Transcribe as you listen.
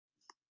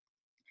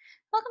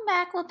Welcome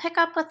back. We'll pick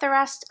up with the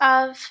rest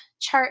of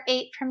chart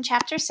 8 from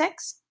chapter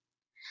 6.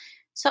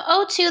 So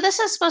O2,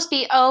 this is supposed to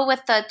be O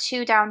with the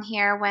 2 down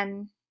here.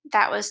 When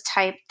that was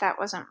typed, that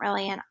wasn't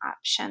really an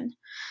option.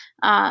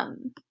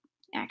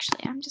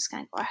 Actually, I'm just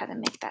going to go ahead and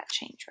make that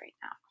change right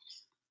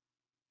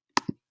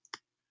now.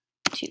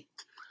 2.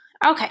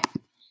 Okay.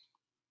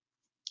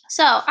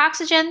 So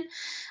oxygen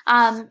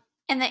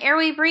in the air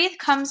we breathe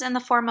comes in the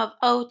form of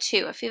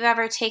O2. If you've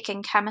ever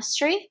taken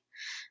chemistry,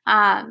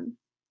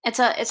 it's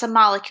a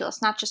molecule.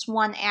 It's not just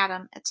one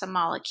atom, it's a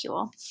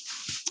molecule.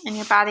 And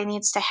your body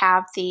needs to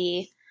have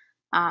the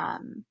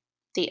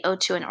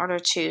O2 in order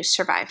to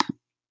survive.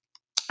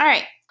 All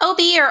right, OB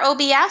or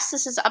OBS,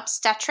 this is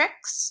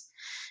obstetrics.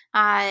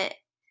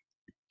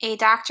 A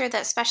doctor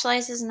that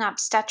specializes in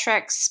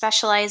obstetrics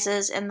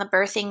specializes in the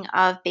birthing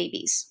of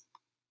babies.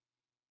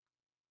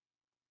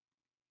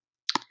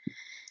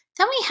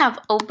 Then we have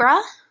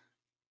OBRA.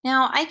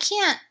 Now, I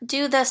can't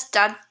do this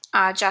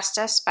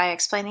justice by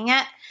explaining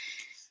it.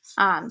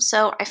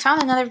 So I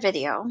found another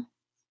video.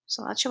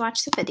 So I'll let you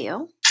watch the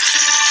video.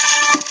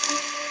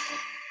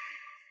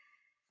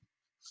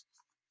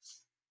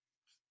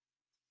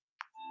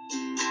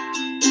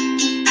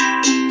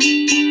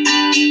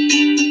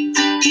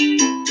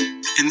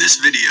 In this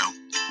video,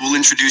 we'll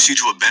introduce you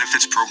to a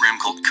benefits program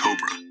called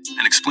COBRA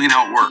and explain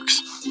how it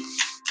works.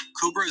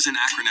 COBRA is an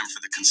acronym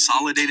for the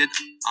Consolidated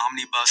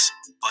Omnibus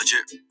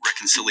Budget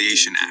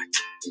Reconciliation Act,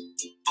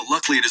 but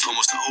luckily it is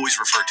almost always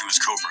referred to as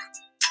COBRA.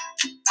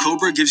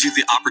 COBRA gives you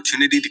the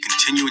opportunity to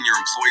continue in your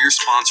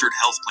employer-sponsored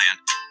health plan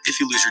if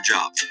you lose your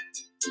job.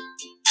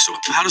 So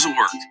how does it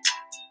work?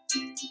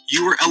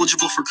 You are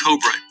eligible for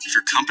COBRA if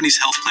your company's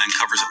health plan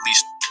covers at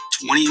least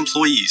 20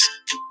 employees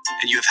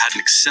and you have had an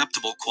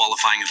acceptable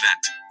qualifying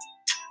event.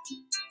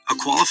 A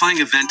qualifying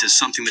event is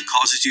something that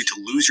causes you to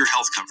lose your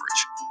health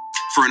coverage.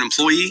 For an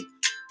employee,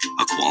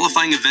 a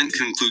qualifying event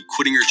can include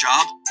quitting your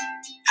job,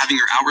 having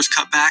your hours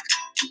cut back,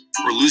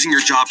 or losing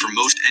your job for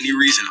most any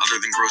reason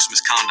other than gross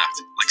misconduct,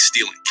 like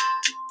stealing.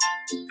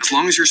 As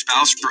long as your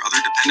spouse or other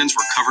dependents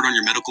were covered on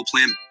your medical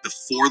plan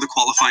before the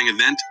qualifying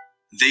event,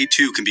 they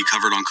too can be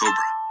covered on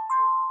COBRA.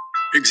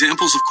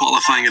 Examples of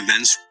qualifying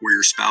events where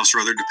your spouse or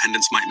other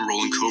dependents might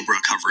enroll in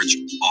COBRA coverage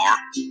are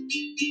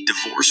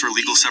divorce or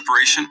legal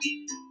separation,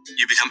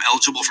 you become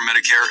eligible for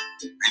Medicare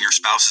and your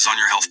spouse is on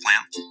your health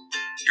plan,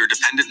 your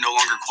dependent no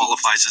longer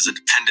qualifies as a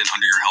dependent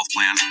under your health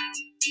plan,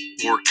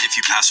 or if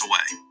you pass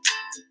away.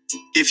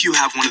 If you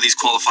have one of these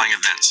qualifying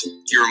events,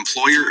 your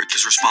employer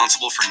is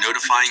responsible for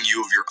notifying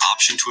you of your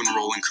option to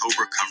enroll in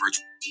COBRA coverage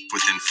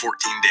within 14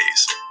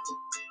 days,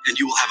 and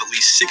you will have at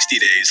least 60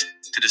 days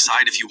to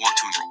decide if you want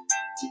to enroll.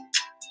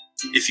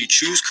 If you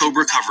choose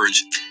COBRA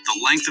coverage,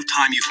 the length of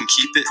time you can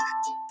keep it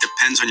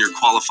depends on your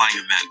qualifying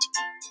event.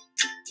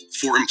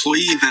 For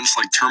employee events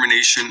like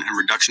termination and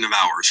reduction of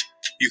hours,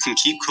 you can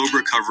keep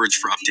COBRA coverage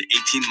for up to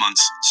 18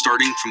 months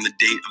starting from the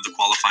date of the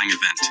qualifying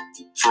event.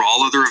 For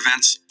all other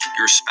events,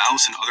 your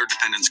spouse and other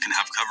dependents can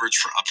have coverage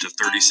for up to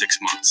 36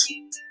 months.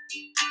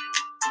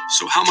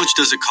 So how much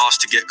does it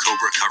cost to get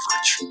COBRA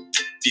coverage?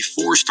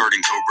 Before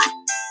starting COBRA,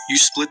 you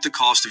split the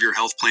cost of your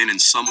health plan in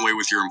some way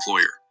with your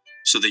employer,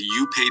 so that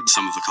you paid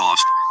some of the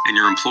cost and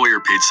your employer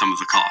paid some of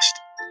the cost.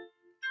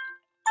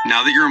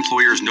 Now that your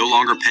employer is no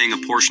longer paying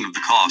a portion of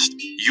the cost,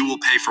 you will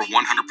pay for 100%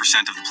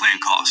 of the plan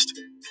cost.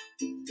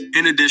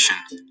 In addition,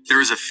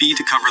 there is a fee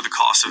to cover the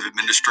cost of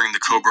administering the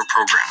COBRA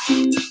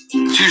program.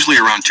 It's usually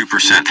around 2%,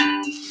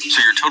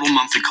 so your total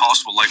monthly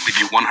cost will likely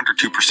be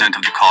 102%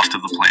 of the cost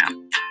of the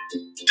plan.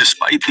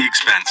 Despite the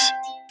expense,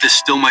 this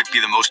still might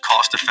be the most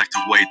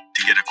cost-effective way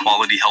to get a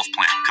quality health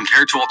plan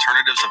compared to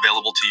alternatives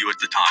available to you at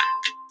the time.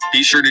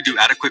 Be sure to do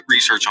adequate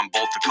research on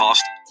both the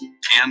cost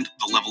and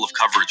the level of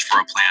coverage for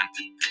a plan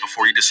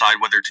before you decide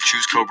whether to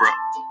choose COBRA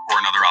or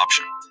another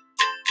option.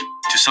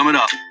 To sum it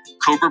up,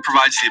 COBRA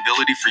provides the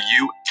ability for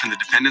you and the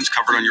dependents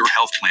covered on your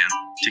health plan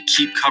to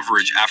keep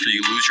coverage after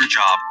you lose your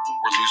job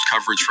or lose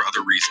coverage for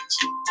other reasons.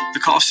 The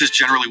cost is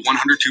generally 102% of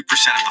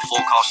the full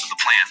cost of the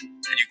plan,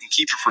 and you can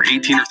keep it for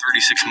 18 or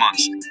 36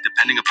 months,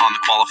 depending upon the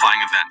qualifying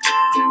event.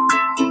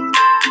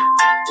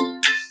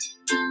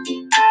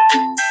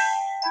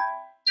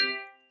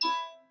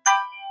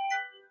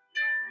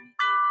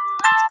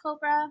 That's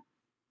COBRA.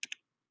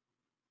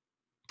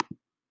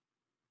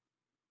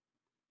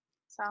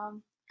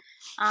 So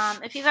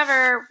if you've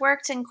ever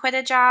worked and quit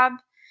a job,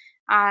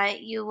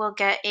 you will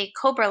get a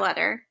COBRA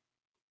letter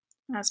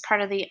as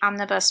part of the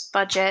Omnibus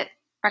Budget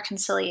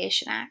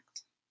Reconciliation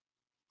Act.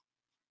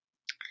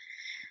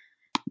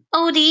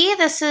 OD,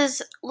 this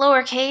is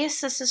lowercase,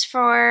 this is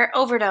for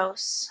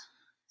overdose.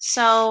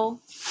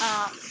 So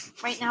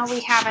right now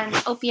we have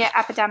an opiate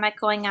epidemic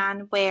going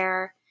on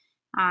where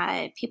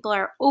people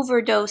are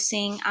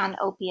overdosing on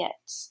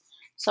opiates.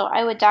 So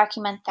I would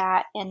document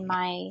that in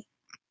my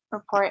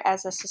report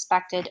as a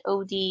suspected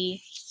OD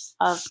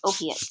of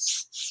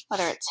opiates,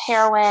 whether it's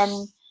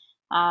heroin,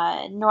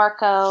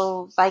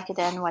 Norco,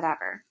 Vicodin,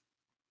 whatever.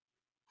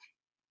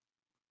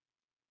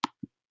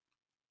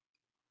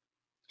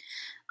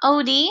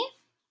 OD,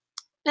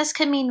 This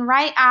could mean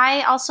right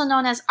eye, also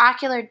known as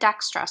ocular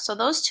dextra. So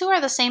those two are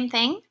the same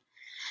thing.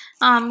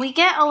 We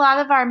get a lot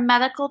of our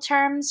medical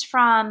terms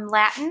from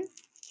Latin.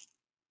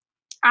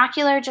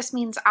 Ocular just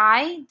means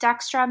eye,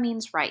 dextra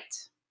means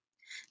right.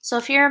 So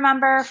if you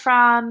remember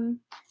from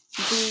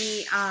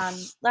the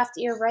left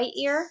ear, right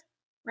ear,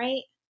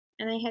 right?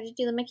 And I had to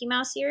do the Mickey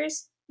Mouse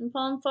ears and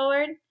pull them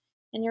forward.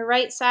 And your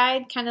right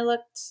side kind of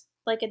looked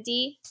like a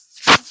D.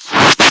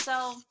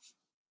 So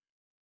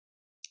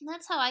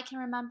that's how I can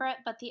remember it.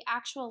 But the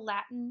actual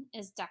Latin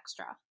is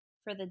dextra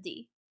for the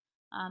D.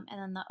 And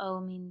then the O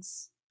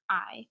means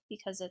eye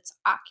because it's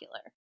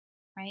ocular,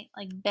 right?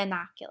 Like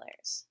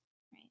binoculars,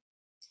 right?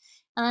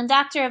 And then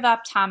doctor of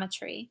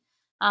optometry.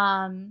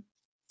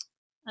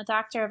 A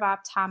doctor of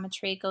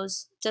optometry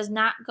does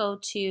not go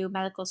to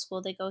medical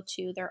school. They go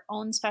to their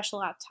own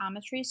special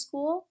optometry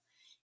school,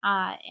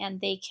 and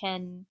they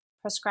can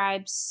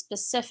prescribe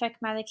specific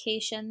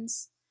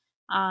medications,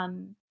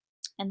 um,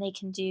 and they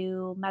can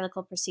do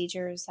medical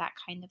procedures, that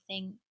kind of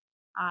thing.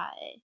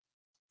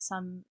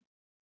 Some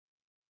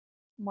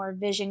more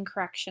vision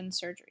correction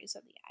surgeries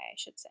of the eye, I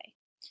should say.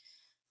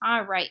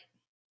 All right,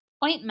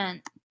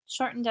 ointment,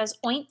 shortened as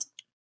oint.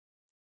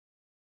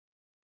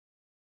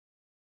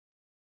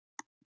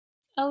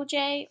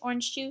 OJ,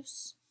 orange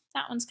juice.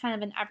 That one's kind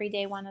of an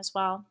everyday one as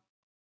well.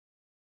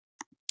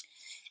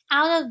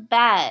 Out of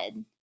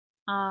bed.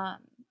 Out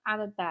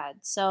of bed.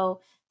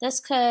 So this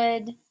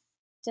could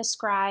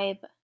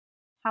describe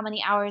how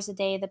many hours a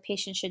day the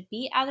patient should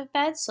be out of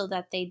bed so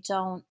that they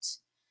don't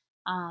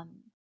um,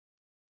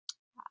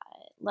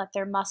 let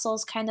their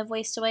muscles kind of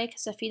waste away,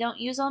 because if you don't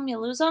use them, you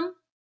lose them.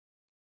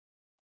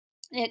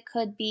 It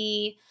could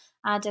be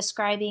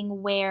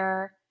describing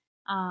where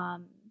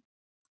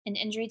an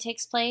injury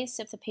takes place,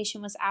 if the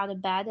patient was out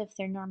of bed, if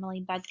they're normally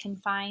bed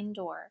confined,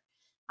 or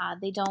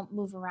they don't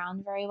move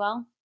around very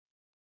well.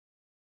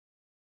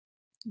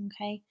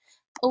 Okay.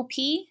 OP,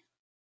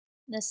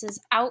 this is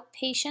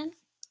outpatient,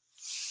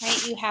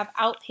 right? You have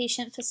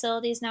outpatient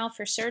facilities now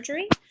for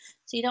surgery,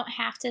 so you don't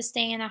have to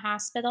stay in a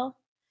hospital.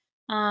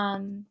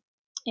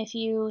 If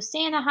you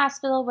stay in a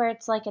hospital where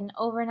it's like an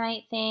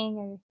overnight thing,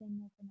 or you're staying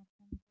there for next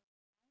time,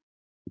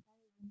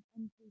 that is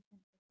an inpatient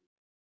procedure.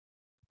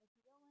 If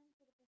you go in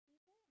for the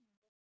procedure and you're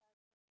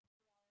discharged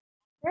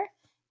 2 hours after,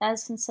 that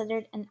is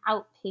considered an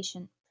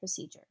outpatient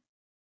procedure.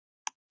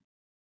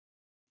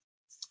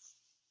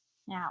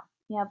 Now,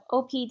 you have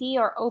OPD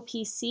or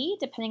OPC,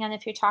 depending on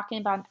if you're talking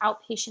about an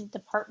outpatient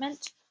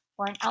department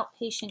or an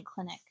outpatient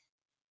clinic.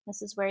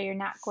 This is where you're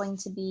not going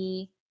to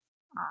be,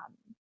 um,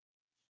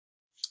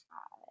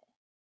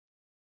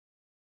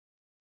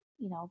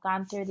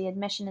 gone through the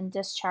admission and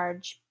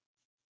discharge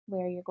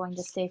where you're going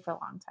to stay for a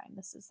long time.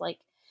 This is like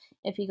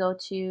if you go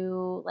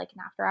to like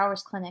an after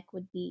hours clinic,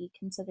 would be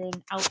considered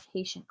an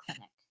outpatient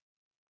clinic.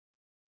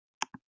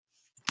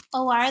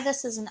 OR,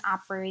 this is an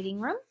operating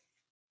room.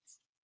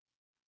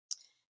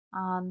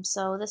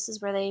 So this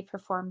is where they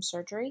perform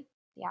surgery,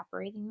 the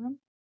operating room.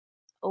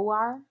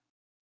 OR,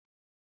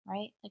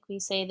 right? Like we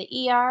say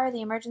the ER,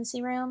 the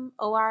emergency room,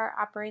 OR,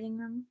 operating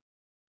room.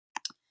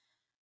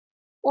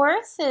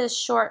 Orth is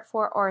short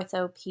for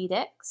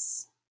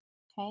orthopedics.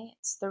 Okay,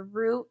 it's the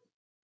root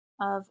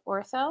of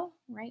ortho,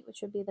 right,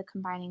 which would be the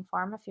combining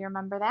form if you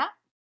remember that.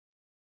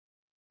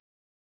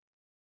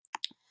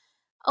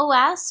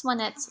 OS, when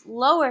it's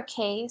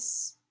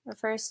lowercase,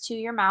 refers to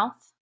your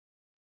mouth.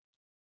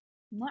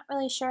 I'm not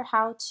really sure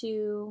how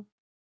to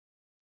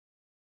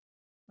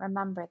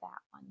remember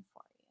that one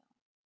for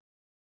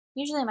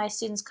you. Usually my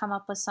students come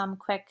up with some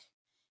quick,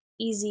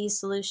 easy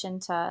solution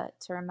to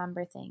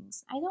remember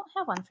things. I don't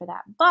have one for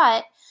that,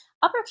 but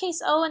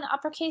uppercase O and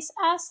uppercase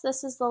S,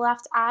 this is the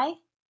left eye.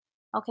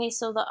 Okay,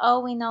 so the O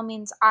we know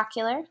means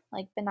ocular,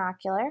 like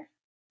binocular,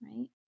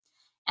 right?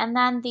 And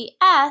then the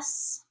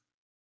S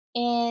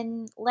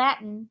in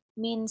Latin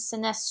means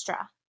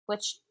sinistra,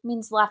 which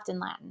means left in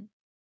Latin,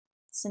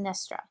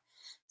 sinistra.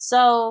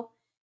 So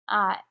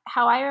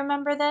how I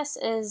remember this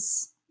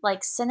is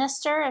like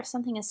sinister. If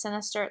something is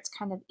sinister, it's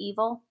kind of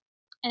evil.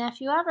 And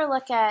if you ever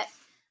look at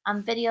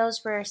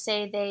videos where,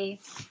 say, they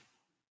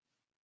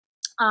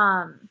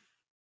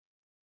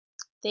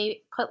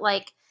put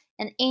like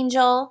an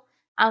angel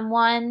on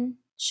one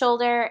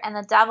shoulder and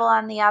the devil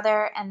on the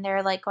other, and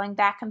they're like going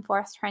back and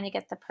forth trying to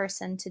get the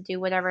person to do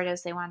whatever it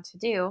is they want to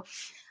do.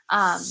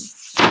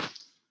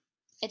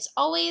 It's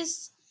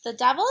always, the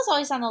devil is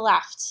always on the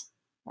left,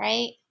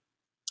 right?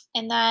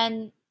 And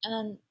then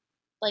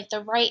like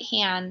the right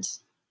hand,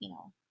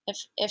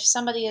 if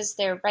somebody is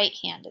their right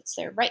hand, it's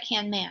their right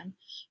hand man,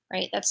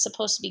 right? That's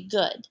supposed to be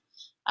good.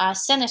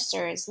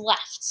 Sinister is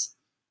left,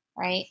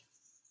 right?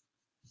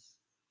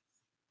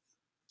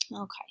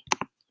 Okay.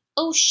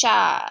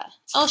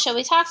 OSHA,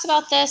 we talked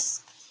about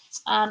this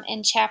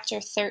in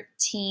chapter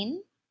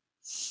 13.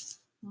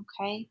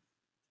 Okay.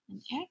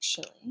 And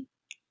actually,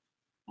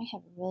 I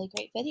have a really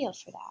great video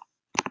for that.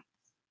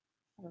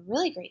 I have a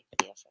really great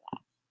video for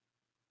that.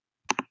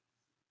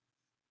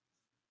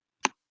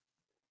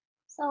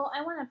 So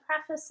I want to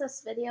preface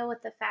this video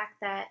with the fact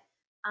that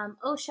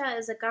OSHA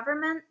is a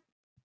government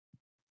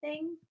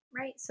thing,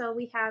 right? So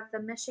we have the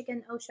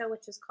Michigan OSHA,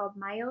 which is called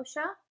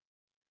MyOSHA.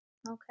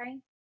 Okay,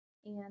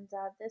 and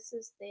this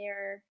is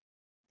their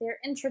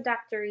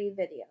introductory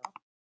video.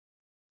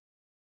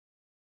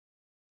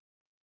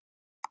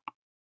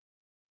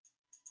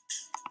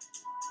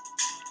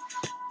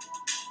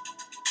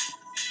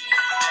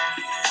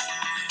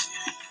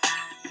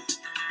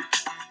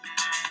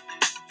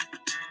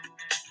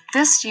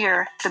 This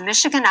year, the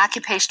Michigan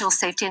Occupational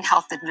Safety and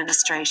Health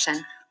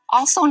Administration,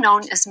 also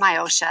known as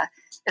MyOSHA,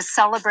 is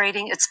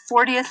celebrating its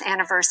 40th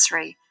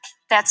anniversary.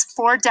 That's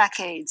 4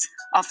 decades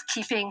of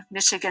keeping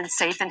Michigan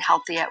safe and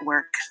healthy at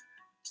work.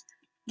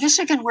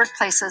 Michigan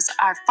workplaces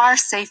are far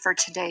safer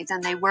today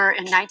than they were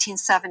in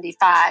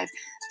 1975,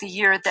 the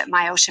year that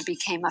MyOSHA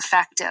became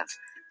effective.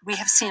 We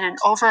have seen an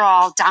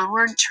overall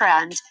downward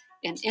trend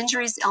in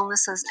injuries,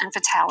 illnesses, and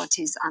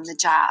fatalities on the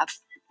job.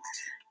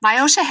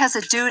 MyOSHA has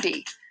a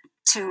duty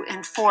to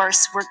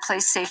enforce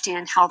workplace safety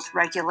and health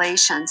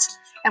regulations,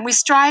 and we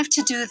strive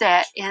to do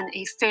that in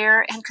a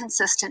fair and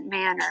consistent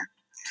manner.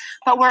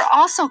 But we're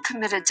also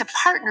committed to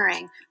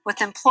partnering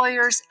with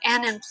employers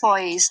and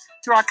employees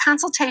through our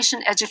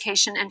consultation,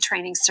 education, and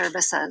training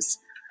services.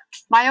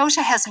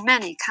 MyOSHA has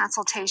many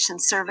consultation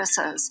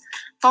services.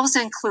 Those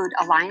include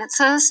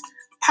alliances,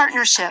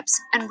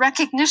 partnerships, and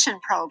recognition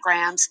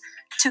programs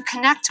to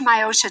connect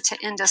MyOSHA to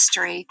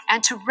industry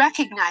and to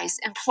recognize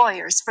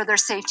employers for their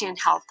safety and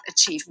health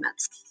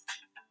achievements.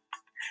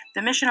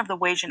 The mission of the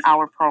Wage and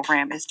Hour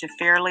program is to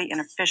fairly and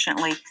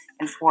efficiently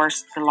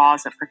enforce the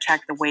laws that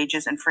protect the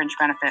wages and fringe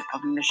benefit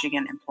of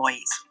Michigan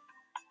employees.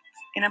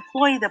 An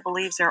employee that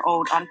believes they're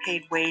owed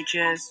unpaid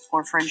wages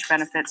or fringe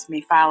benefits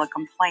may file a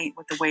complaint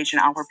with the Wage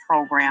and Hour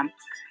program.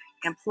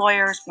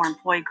 Employers or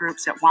employee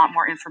groups that want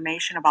more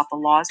information about the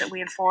laws that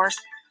we enforce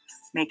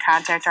may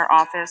contact our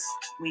office.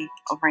 We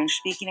arrange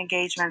speaking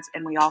engagements,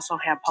 and we also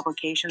have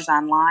publications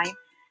online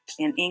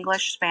in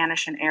English,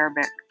 Spanish, and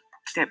Arabic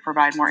that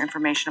provide more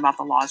information about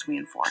the laws we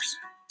enforce.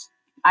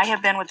 I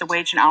have been with the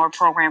Wage and Hour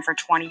program for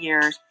 20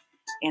 years,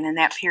 and in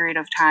that period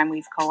of time,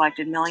 we've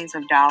collected millions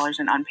of dollars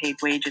in unpaid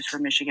wages for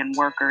Michigan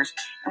workers,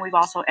 and we've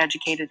also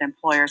educated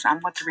employers on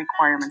what the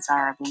requirements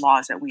are of the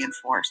laws that we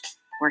enforce.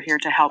 We're here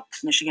to help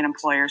Michigan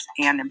employers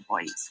and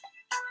employees.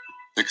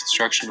 The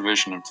Construction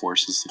Division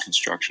enforces the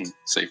construction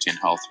safety and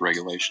health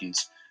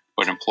regulations,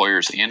 but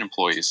employers and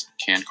employees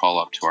can call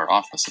up to our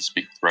office and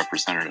speak with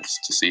representatives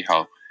to see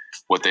how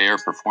what they are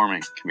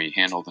performing can be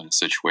handled in a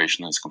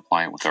situation that is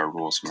compliant with our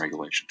rules and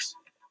regulations.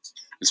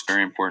 It's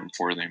very important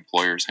for the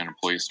employers and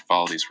employees to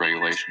follow these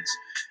regulations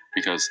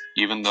because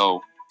even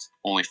though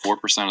only 4%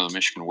 of the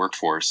Michigan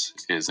workforce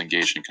is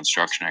engaged in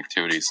construction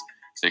activities,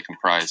 they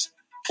comprise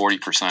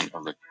 40%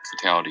 of the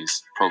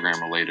fatalities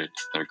program-related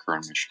that occur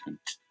in Michigan.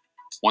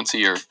 Once a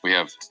year, we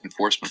have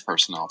enforcement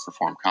personnel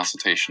perform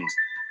consultation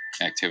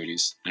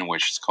activities in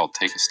which it's called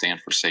Take a Stand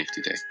for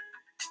Safety Day.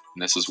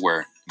 And this is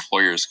where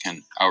employers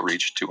can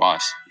outreach to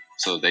us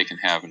so that they can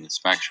have an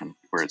inspection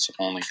where it's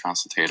only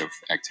consultative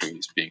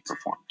activities being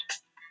performed.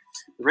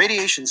 The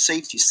Radiation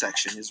Safety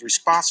Section is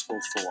responsible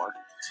for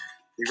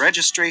the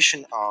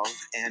registration of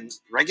and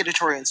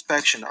regulatory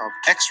inspection of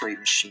X-ray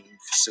machine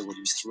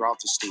facilities throughout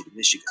the state of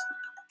Michigan.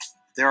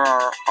 There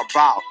are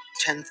about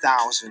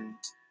 10,000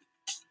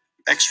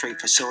 X-ray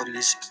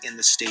facilities in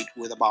the state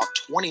with about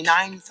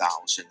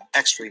 29,000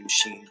 X-ray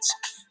machines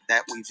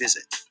that we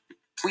visit.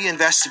 We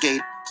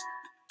investigate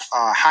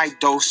high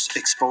dose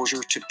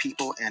exposure to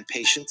people and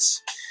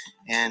patients,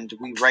 and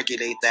we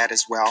regulate that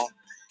as well.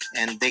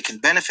 And they can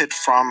benefit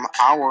from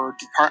our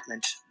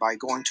department by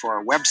going to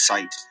our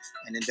website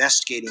and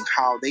investigating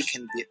how they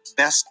can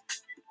best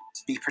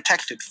be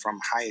protected from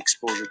high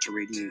exposure to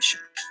radiation.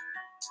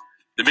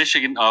 The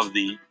mission of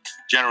the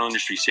General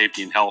Industry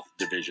Safety and Health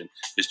Division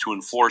is to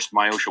enforce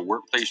MyOSHA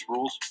workplace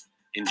rules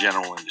in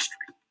general industry.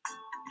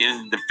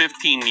 In the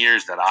 15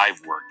 years that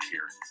I've worked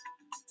here,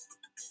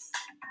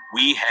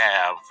 we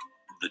have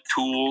the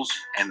tools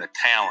and the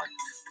talent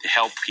to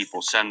help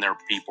people send their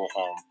people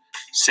home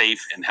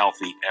safe and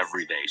healthy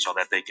every day so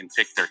that they can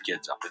pick their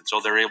kids up and so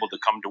they're able to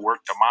come to work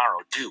tomorrow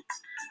too.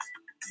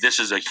 This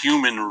is a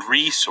human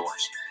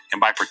resource, and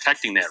by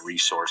protecting that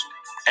resource,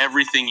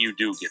 everything you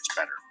do gets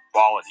better.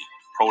 Quality,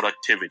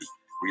 productivity,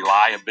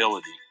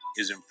 reliability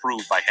is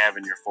improved by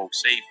having your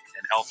folks safe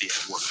and healthy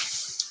at work.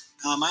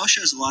 MyOSHA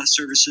has a lot of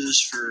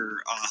services for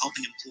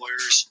helping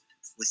employers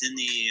within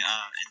the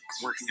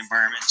working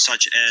environment,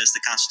 such as the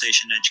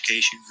consultation and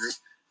education group,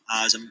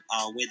 as a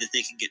way that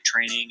they can get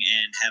training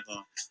and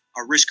have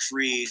a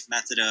risk-free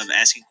method of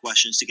asking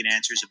questions to get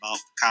answers about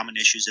common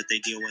issues that they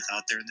deal with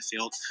out there in the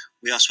field.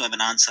 We also have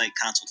an on-site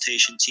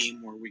consultation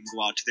team where we can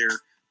go out to their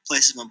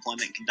places of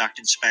employment and conduct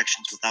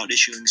inspections without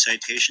issuing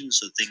citations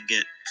so that they can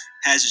get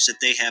hazards that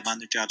they have on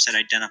their job site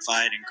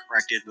identified and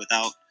corrected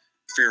without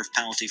fear of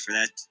penalty for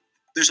that.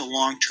 There's a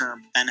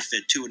long-term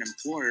benefit to an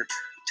employer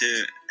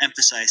to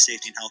emphasize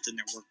safety and health in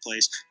their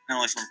workplace, not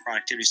only from a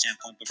productivity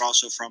standpoint, but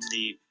also from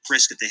the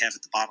risk that they have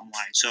at the bottom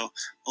line. So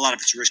a lot of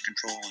it's risk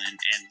control and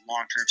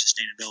long-term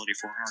sustainability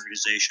for an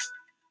organization.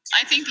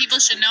 I think people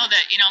should know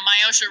that,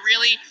 MyOSHA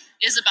really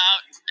is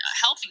about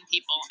helping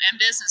people and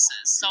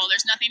businesses. So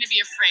there's nothing to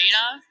be afraid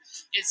of.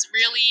 It's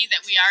really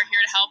that we are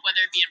here to help,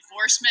 whether it be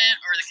enforcement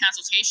or the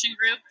consultation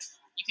group.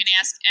 You can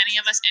ask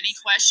any of us any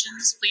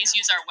questions. Please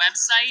use our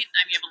website.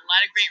 We have a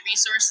lot of great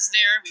resources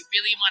there. We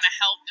really want to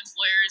help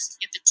employers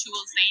get the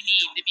tools they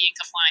need to be in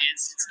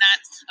compliance. It's not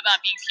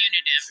about being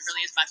punitive. It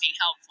really is about being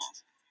helpful.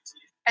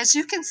 As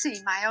you can see,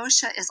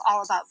 MyOSHA is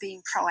all about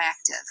being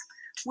proactive.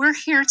 We're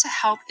here to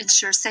help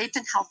ensure safe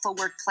and healthful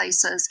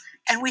workplaces,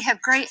 and we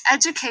have great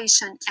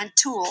education and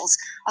tools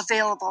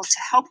available to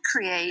help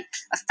create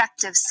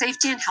effective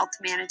safety and health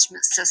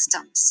management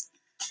systems.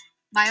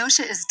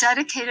 MyOSHA is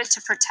dedicated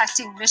to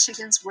protecting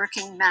Michigan's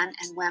working men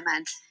and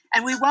women,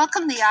 and we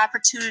welcome the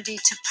opportunity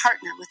to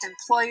partner with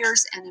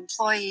employers and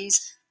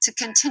employees to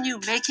continue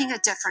making a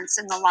difference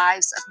in the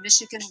lives of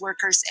Michigan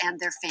workers and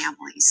their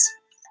families.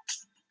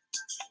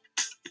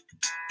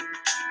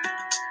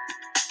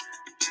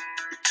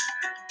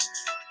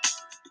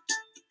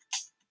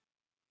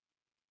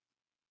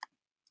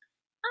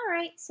 All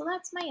right, so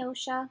that's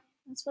MyOSHA.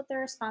 That's what they're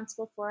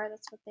responsible for.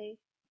 That's what they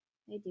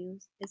do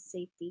is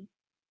safety.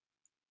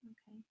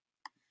 Okay.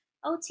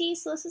 OT,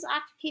 so this is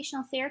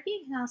occupational therapy.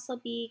 You can also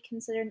be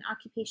considered an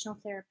occupational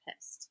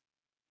therapist,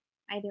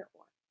 either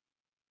or.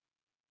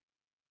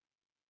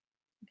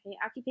 Okay,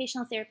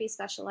 occupational therapy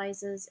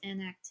specializes in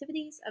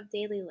activities of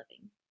daily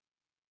living.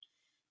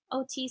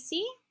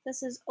 OTC,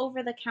 this is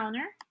over the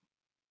counter.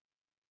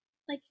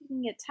 Like you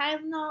can get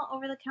Tylenol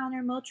over the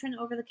counter, Motrin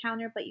over the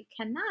counter, but you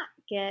cannot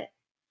get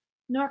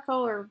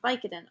Norco or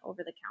Vicodin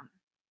over the counter.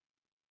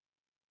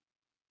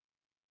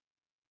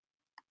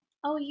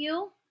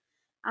 OU,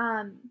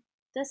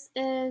 this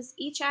is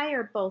each eye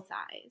or both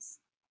eyes.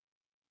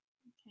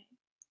 Okay,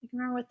 you can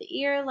remember with the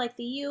ear, like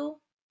the U,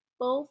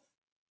 both,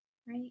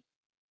 right?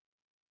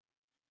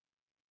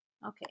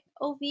 Okay,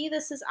 OV,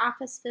 this is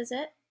office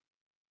visit.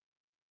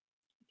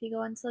 If you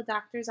go into the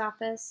doctor's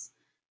office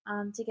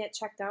to get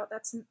checked out,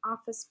 that's an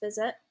office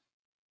visit.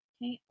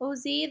 Okay,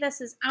 OZ,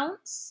 this is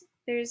ounce.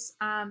 There's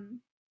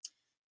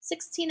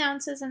 16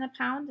 ounces in a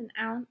pound, an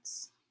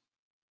ounce.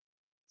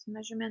 It's a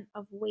measurement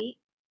of weight.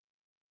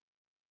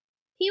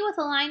 P with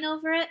a line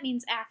over it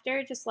means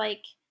after, just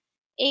like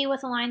A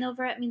with a line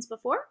over it means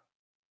before.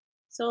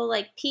 So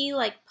like P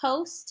like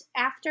post,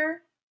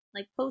 after,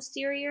 like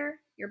posterior,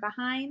 you're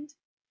behind.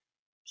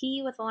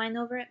 P with a line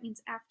over it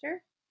means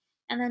after.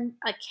 And then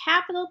a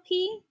capital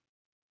P,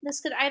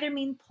 this could either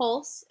mean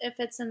pulse if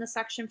it's in the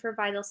section for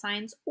vital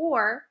signs,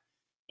 or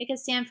it could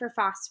stand for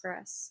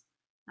phosphorus.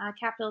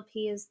 Capital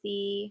P is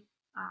the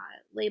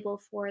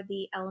label for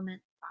the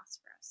element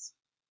phosphorus.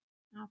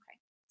 Okay,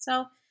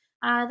 so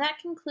that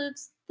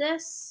concludes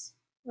this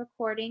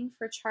recording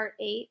for Chart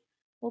 8.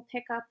 We'll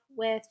pick up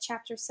with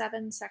Chapter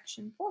 7,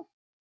 Section 4.